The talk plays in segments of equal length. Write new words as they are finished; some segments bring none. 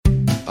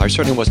I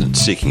certainly wasn't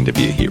seeking to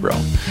be a hero,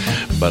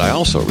 but I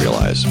also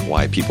realize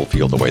why people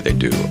feel the way they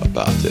do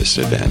about this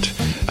event.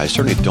 I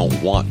certainly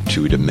don't want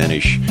to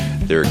diminish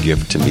their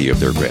gift to me of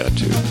their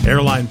gratitude.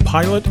 Airline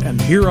pilot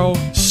and hero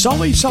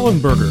Sully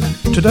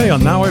Sullenberger. Today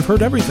on Now I've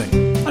Heard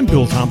Everything, I'm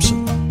Bill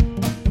Thompson.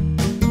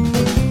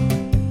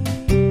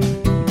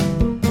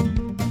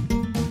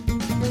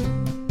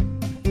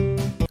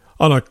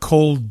 On a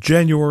cold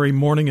January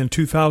morning in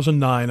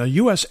 2009, a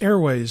U.S.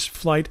 Airways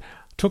flight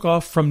took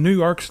off from New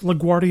York's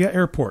LaGuardia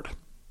Airport.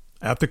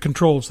 At the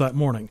controls that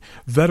morning,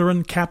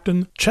 veteran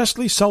Captain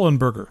Chesley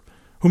Sullenberger,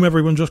 whom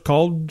everyone just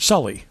called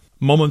Sully.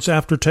 Moments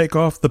after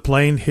takeoff, the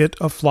plane hit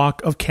a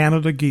flock of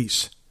Canada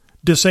geese,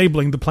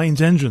 disabling the plane's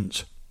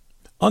engines.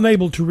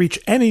 Unable to reach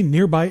any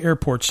nearby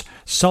airports,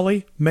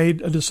 Sully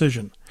made a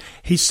decision.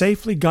 He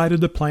safely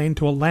guided the plane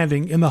to a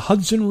landing in the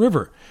Hudson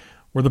River,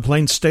 where the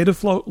plane stayed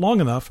afloat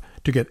long enough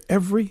to get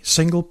every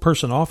single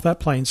person off that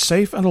plane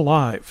safe and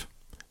alive.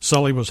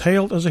 Sully was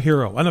hailed as a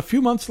hero, and a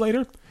few months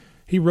later,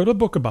 he wrote a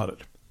book about it.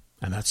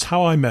 And that's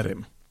how I met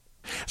him.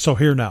 So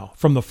here now,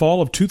 from the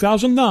fall of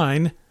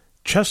 2009,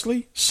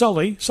 Chesley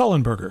Sully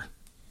Sullenberger.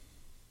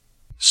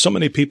 So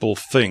many people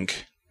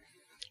think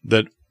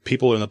that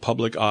people in the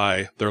public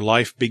eye, their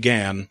life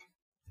began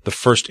the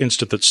first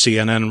instant that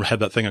CNN had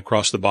that thing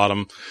across the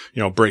bottom,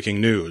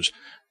 breaking news.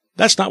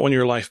 That's not when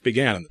your life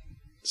began.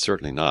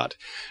 Certainly not.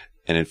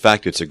 And in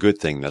fact, it's a good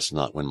thing that's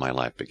not when my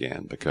life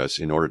began, because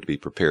in order to be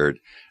prepared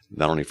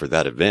not only for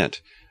that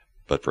event,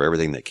 but for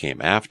everything that came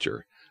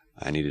after,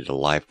 I needed a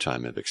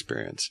lifetime of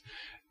experience.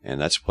 And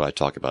that's what I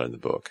talk about in the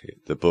book.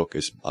 The book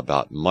is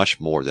about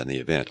much more than the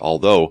event,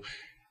 although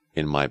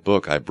in my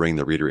book I bring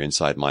the reader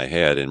inside my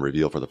head and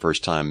reveal for the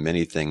first time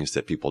many things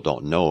that people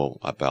don't know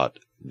about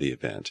the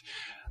event.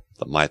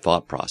 My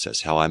thought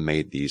process, how I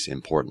made these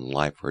important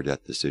life or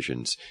death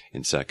decisions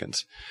in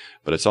seconds.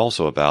 But it's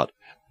also about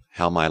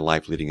how my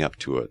life leading up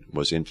to it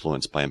was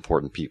influenced by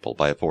important people,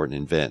 by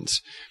important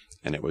events.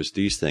 And it was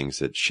these things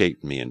that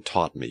shaped me and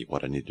taught me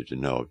what I needed to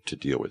know to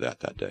deal with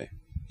that day.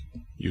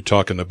 You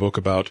talk in the book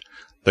about,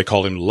 they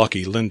call him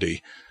Lucky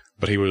Lindy,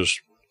 but he was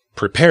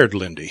Prepared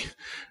Lindy.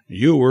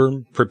 You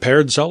were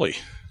Prepared Sully.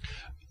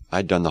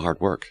 I'd done the hard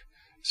work.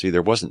 See,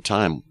 there wasn't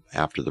time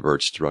after the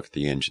birds struck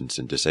the engines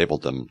and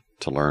disabled them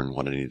to learn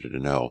what I needed to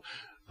know.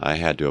 I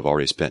had to have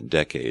already spent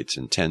decades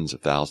and tens of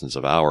thousands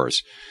of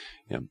hours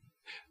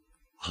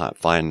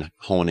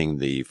honing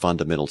the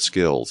fundamental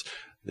skills,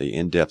 the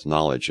in-depth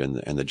knowledge, and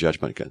the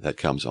judgment that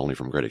comes only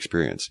from great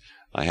experience.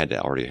 I had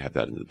to already have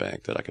that in the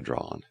bank that I could draw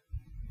on.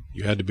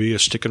 You had to be a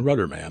stick and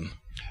rudder man.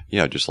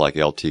 Yeah, just like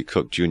L.T.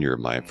 Cook Jr.,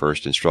 my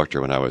first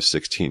instructor when I was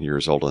 16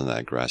 years old on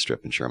that grass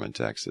strip in Sherman,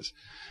 Texas.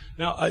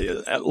 Now,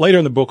 later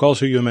in the book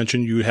also you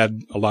mentioned you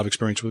had a lot of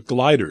experience with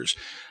gliders.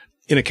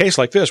 In a case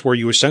like this where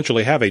you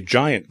essentially have a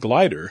giant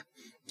glider,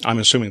 I'm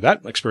assuming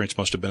that experience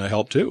must have been a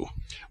help too.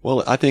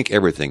 Well, I think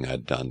everything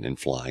I'd done in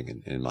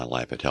flying in my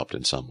life had helped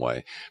in some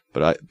way.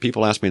 But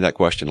people ask me that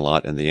question a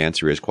lot, and the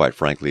answer is, quite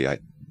frankly,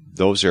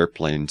 those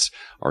airplanes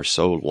are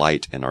so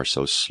light and are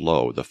so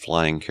slow. The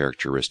flying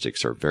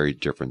characteristics are very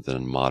different than a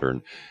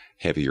modern,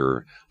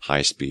 heavier,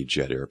 high-speed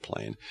jet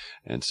airplane.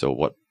 And so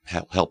what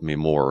helped me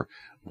more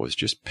was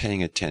just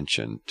paying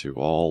attention to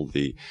all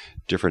the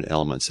different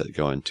elements that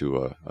go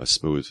into a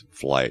smooth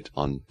flight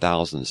on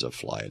thousands of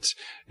flights,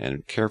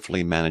 and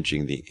carefully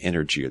managing the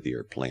energy of the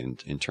airplane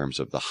in terms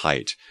of the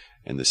height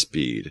and the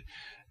speed.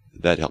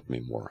 That helped me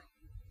more.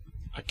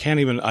 I can't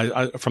even,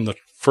 from the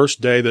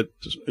first day that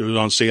it was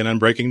on CNN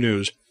breaking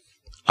news,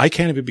 I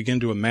can't even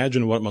begin to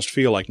imagine what it must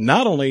feel like.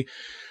 Not only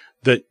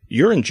that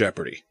you're in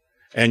jeopardy,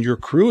 and your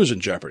crew is in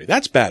jeopardy.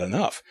 That's bad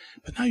enough.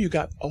 But now you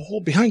got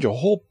behind you, a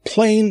whole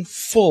plane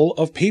full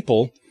of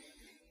people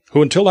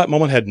who until that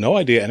moment had no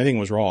idea anything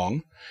was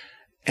wrong,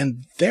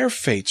 and their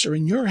fates are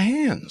in your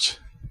hands.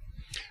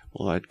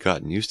 Well, I'd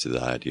gotten used to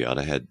that idea.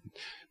 I had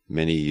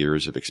many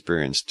years of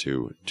experience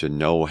to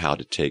know how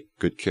to take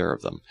good care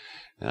of them.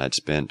 And I'd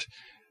spent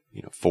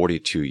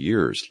 42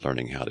 years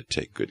learning how to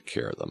take good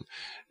care of them.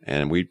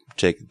 And we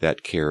take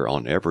that care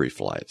on every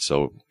flight.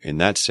 So in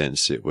that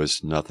sense, it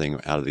was nothing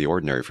out of the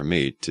ordinary for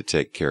me to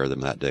take care of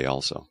them that day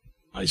also.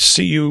 I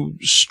see you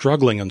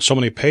struggling on so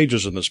many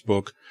pages in this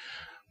book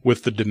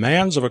with the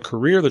demands of a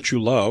career that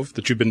you love,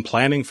 that you've been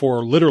planning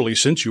for literally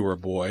since you were a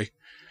boy,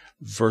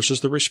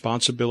 versus the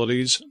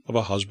responsibilities of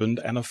a husband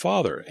and a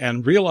father,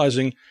 and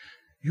realizing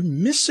you're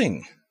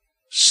missing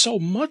so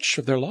much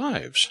of their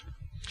lives.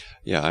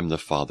 Yeah, I'm the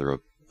father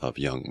of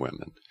young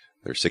women.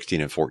 They're 16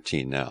 and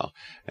 14 now.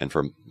 And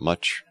for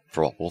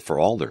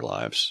all their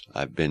lives,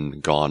 I've been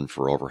gone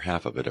for over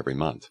half of it every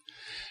month.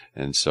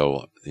 And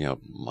so,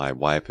 my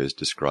wife has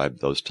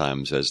described those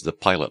times as the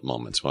pilot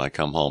moments when I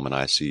come home and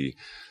I see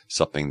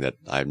something that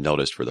I've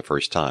noticed for the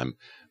first time,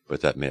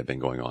 but that may have been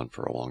going on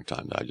for a long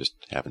time that I just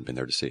haven't been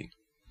there to see.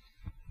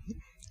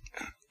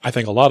 I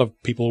think a lot of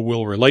people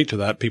will relate to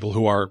that, people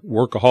who are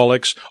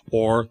workaholics,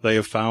 or they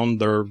have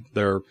found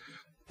their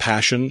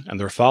passion and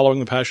they're following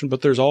the passion,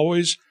 but there's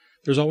always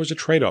a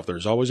trade-off.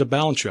 There's always a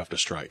balance you have to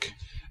strike.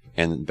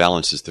 And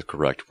balance is the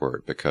correct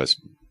word,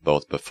 because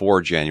both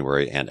before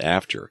January and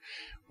after,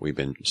 we've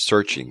been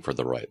searching for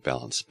the right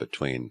balance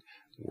between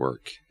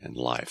work and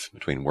life,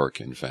 between work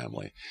and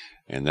family.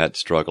 And that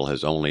struggle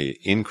has only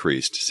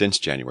increased since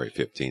January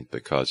 15th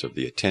because of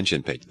the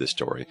attention paid to this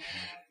story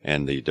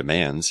and the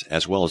demands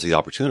as well as the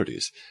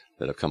opportunities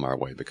that have come our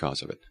way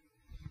because of it.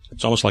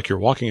 It's almost like you're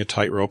walking a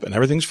tightrope and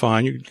everything's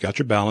fine. You got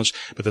your balance,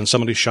 but then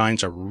somebody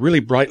shines a really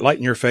bright light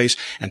in your face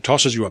and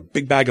tosses you a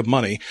big bag of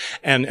money,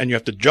 and you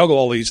have to juggle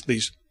all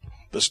the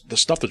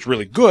stuff that's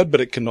really good,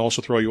 but it can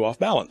also throw you off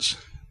balance.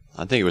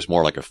 I think it was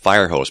more like a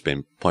fire hose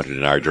being pointed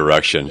in our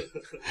direction.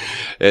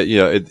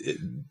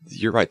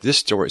 You're right. This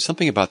story,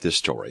 something about this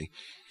story,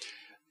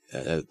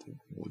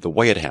 the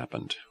way it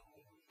happened,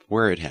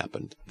 where it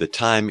happened, the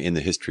time in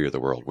the history of the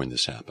world when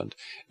this happened,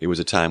 it was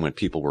a time when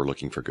people were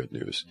looking for good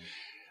news.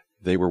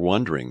 They were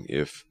wondering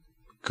if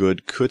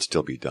good could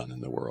still be done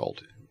in the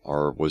world,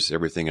 or was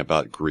everything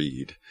about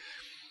greed?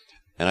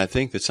 And I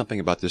think that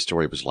something about this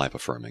story was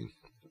life-affirming.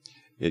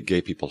 It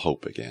gave people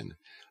hope again.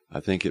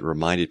 I think it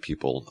reminded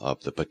people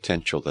of the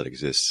potential that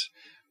exists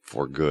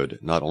for good,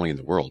 not only in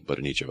the world, but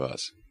in each of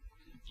us.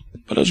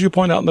 But as you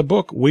point out in the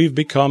book, we've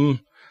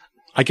become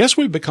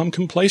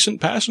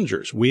complacent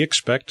passengers. We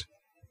expect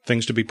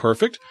things to be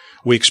perfect.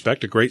 We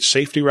expect a great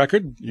safety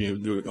record,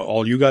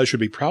 all you guys should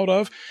be proud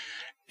of.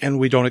 And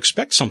we don't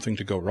expect something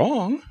to go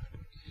wrong.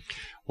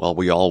 Well,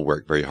 we all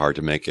work very hard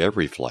to make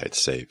every flight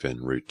safe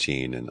and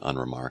routine and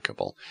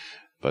unremarkable.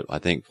 But I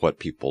think what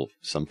people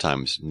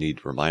sometimes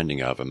need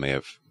reminding of and may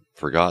have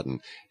forgotten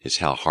is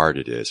how hard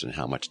it is and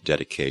how much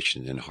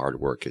dedication and hard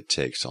work it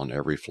takes on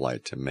every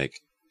flight to make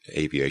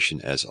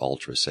aviation as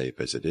ultra safe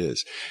as it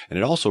is. And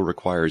it also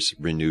requires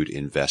renewed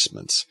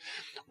investments.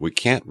 We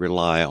can't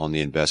rely on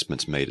the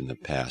investments made in the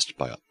past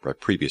by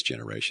previous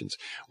generations.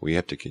 We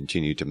have to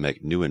continue to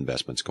make new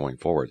investments going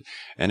forward,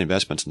 and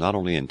investments not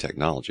only in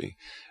technology,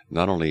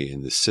 not only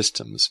in the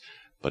systems,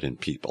 but in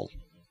people.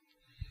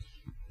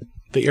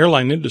 The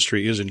airline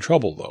industry is in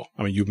trouble, though.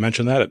 I mean, you've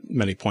mentioned that at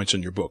many points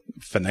in your book.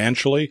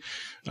 Financially,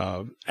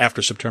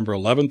 after September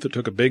 11th, it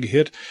took a big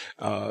hit.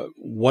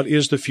 What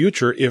is the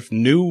future if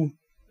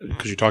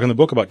because you talk in the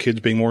book about kids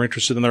being more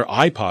interested in their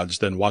iPods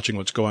than watching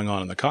what's going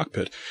on in the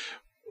cockpit.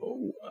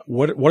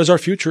 What is our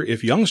future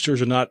if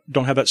youngsters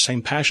don't have that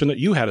same passion that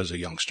you had as a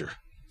youngster?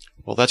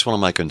 Well, that's one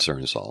of my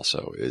concerns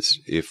also, is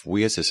if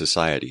we as a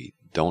society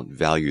don't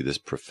value this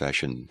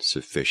profession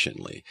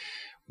sufficiently,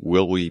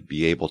 will we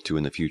be able to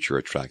in the future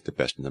attract the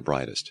best and the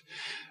brightest?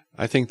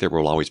 I think there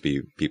will always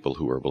be people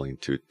who are willing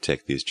to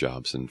take these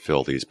jobs and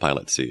fill these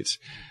pilot seats,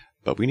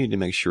 but we need to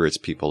make sure it's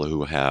people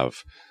who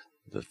have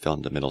the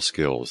fundamental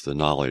skills, the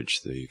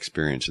knowledge, the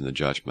experience, and the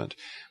judgment.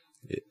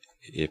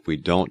 If we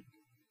don't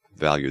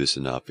value this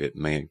enough, it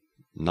may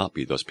not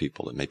be those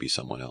people. It may be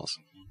someone else.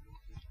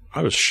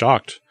 I was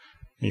shocked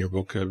in your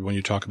book when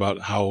you talk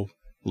about how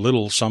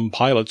little some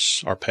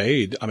pilots are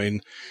paid. I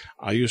mean,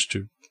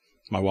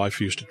 my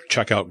wife used to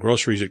check out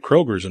groceries at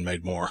Kroger's and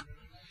made more.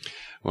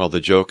 Well,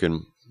 the joke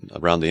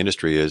around the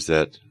industry is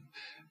that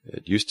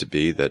it used to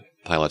be that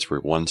pilots were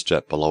one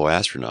step below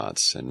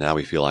astronauts, and now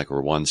we feel like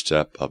we're one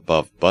step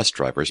above bus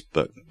drivers,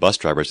 but bus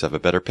drivers have a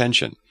better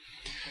pension.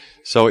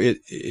 So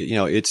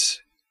it's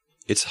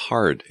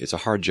hard. It's a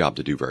hard job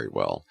to do very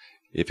well.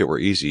 If it were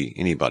easy,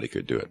 anybody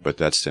could do it, but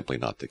that's simply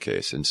not the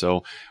case. And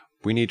so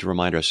we need to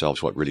remind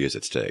ourselves what really is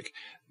at stake,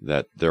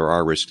 that there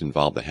are risks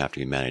involved that have to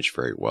be managed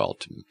very well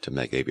to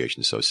make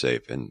aviation so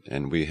safe.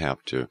 And we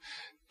have to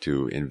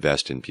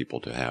invest in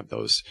people to have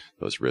those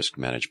risks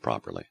managed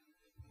properly.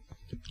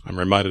 I'm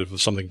reminded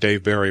of something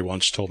Dave Barry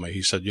once told me.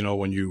 He said,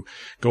 when you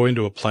go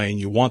into a plane,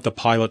 you want the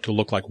pilot to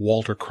look like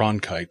Walter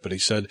Cronkite. But he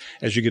said,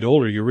 as you get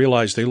older, you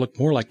realize they look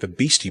more like the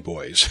Beastie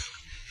Boys.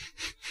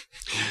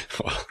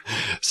 Well,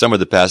 some of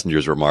the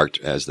passengers remarked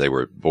as they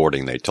were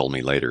boarding, they told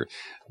me later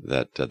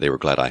that they were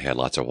glad I had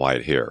lots of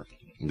white hair.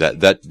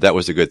 That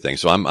was a good thing.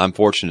 So I'm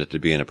fortunate to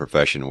be in a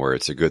profession where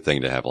it's a good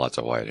thing to have lots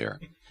of white hair.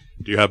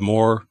 Do you have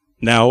more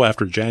now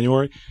after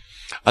January?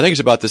 I think it's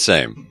about the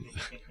same.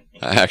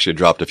 I actually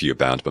dropped a few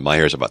pounds, but my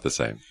hair's about the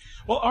same.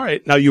 Well, all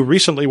right. Now, you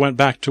recently went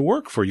back to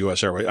work for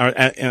U.S. Airways.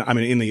 I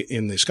mean,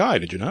 in the sky,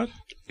 did you not?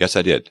 Yes,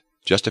 I did.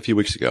 Just a few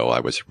weeks ago, I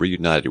was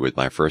reunited with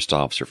my first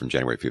officer from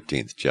January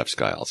 15th, Jeff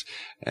Skiles,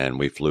 and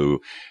we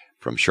flew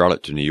from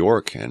Charlotte to New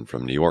York and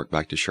from New York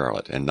back to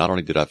Charlotte. And not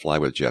only did I fly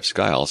with Jeff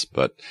Skiles,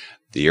 but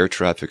the air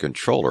traffic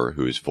controller,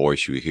 whose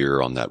voice you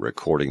hear on that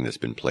recording that's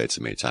been played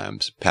so many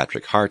times,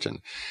 Patrick Harton,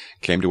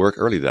 came to work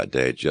early that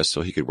day just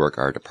so he could work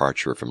our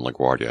departure from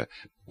LaGuardia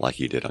like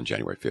he did on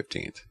January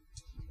 15th.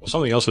 Well,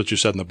 something else that you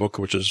said in the book,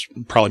 which is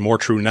probably more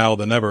true now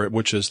than ever,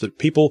 which is that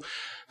people,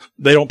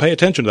 they don't pay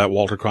attention to that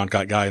Walter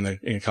Cronkite guy in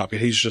the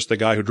cockpit. He's just the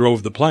guy who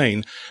drove the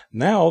plane.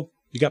 Now,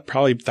 you got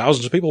probably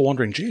thousands of people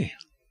wondering, gee,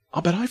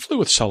 I'll bet I flew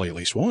with Sully at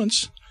least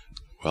once.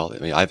 Well, I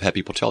mean, I've had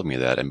people tell me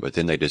that, but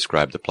then they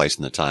describe the place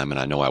and the time, and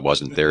I know I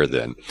wasn't there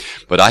then.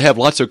 But I have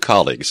lots of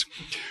colleagues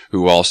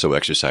who also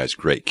exercise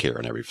great care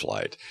on every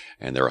flight.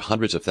 And there are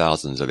hundreds of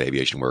thousands of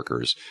aviation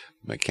workers,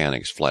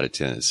 mechanics, flight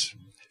attendants,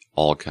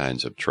 all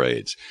kinds of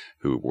trades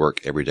who work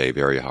every day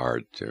very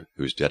hard,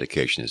 whose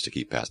dedication is to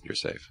keep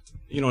passengers safe.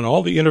 You know, in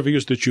all the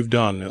interviews that you've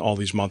done in all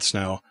these months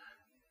now,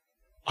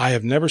 I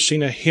have never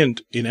seen a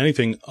hint in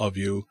anything of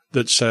you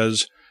that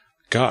says,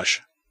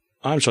 gosh,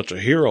 I'm such a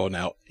hero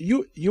now.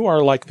 You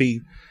are like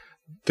the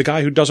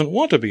guy who doesn't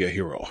want to be a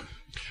hero.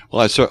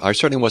 Well, I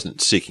certainly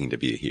wasn't seeking to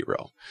be a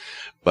hero,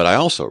 but I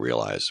also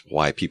realize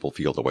why people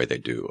feel the way they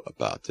do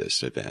about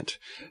this event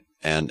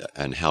and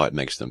how it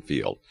makes them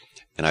feel.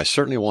 And I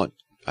certainly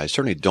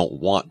don't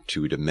want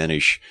to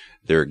diminish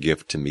their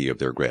gift to me of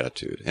their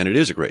gratitude. And it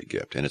is a great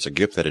gift, and it's a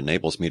gift that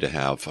enables me to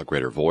have a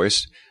greater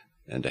voice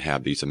and to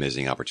have these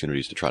amazing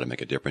opportunities to try to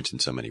make a difference in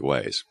so many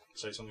ways.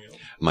 Say something else.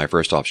 My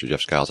first officer,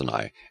 Jeff Skiles, and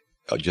I,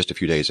 just a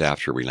few days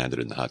after we landed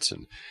in the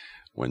Hudson,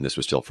 when this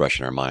was still fresh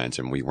in our minds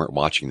and we weren't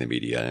watching the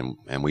media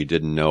and we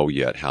didn't know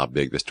yet how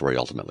big the story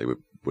ultimately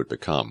would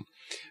become.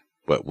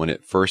 But when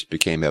it first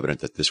became evident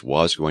that this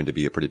was going to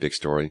be a pretty big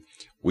story,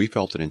 we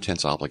felt an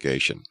intense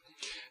obligation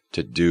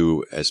to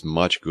do as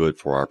much good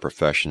for our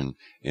profession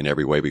in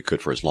every way we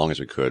could for as long as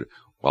we could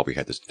while we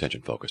had this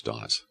attention focused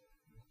on us.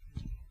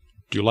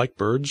 Do you like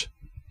birds?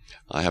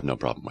 I have no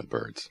problem with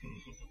birds.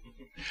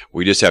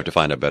 We just have to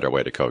find a better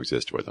way to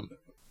coexist with them.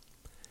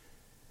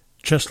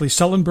 Chesley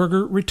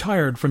Sullenberger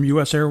retired from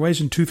U.S. Airways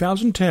in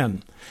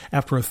 2010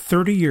 after a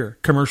 30-year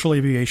commercial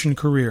aviation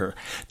career.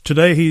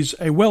 Today he's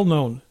a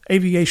well-known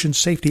aviation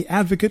safety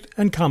advocate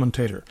and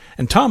commentator,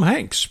 and Tom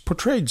Hanks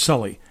portrayed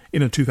Sully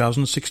in a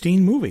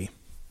 2016 movie.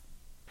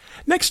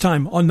 Next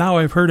time on Now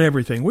I've Heard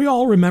Everything, we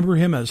all remember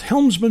him as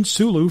Helmsman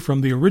Sulu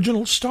from the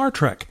original Star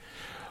Trek,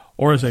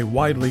 or as a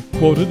widely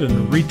quoted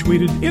and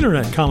retweeted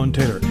internet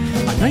commentator,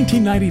 a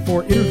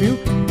 1994 interview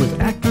with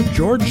actor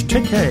George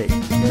Takei.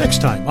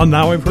 Next time on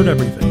Now I've Heard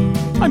Everything,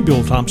 I'm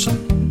Bill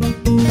Thompson.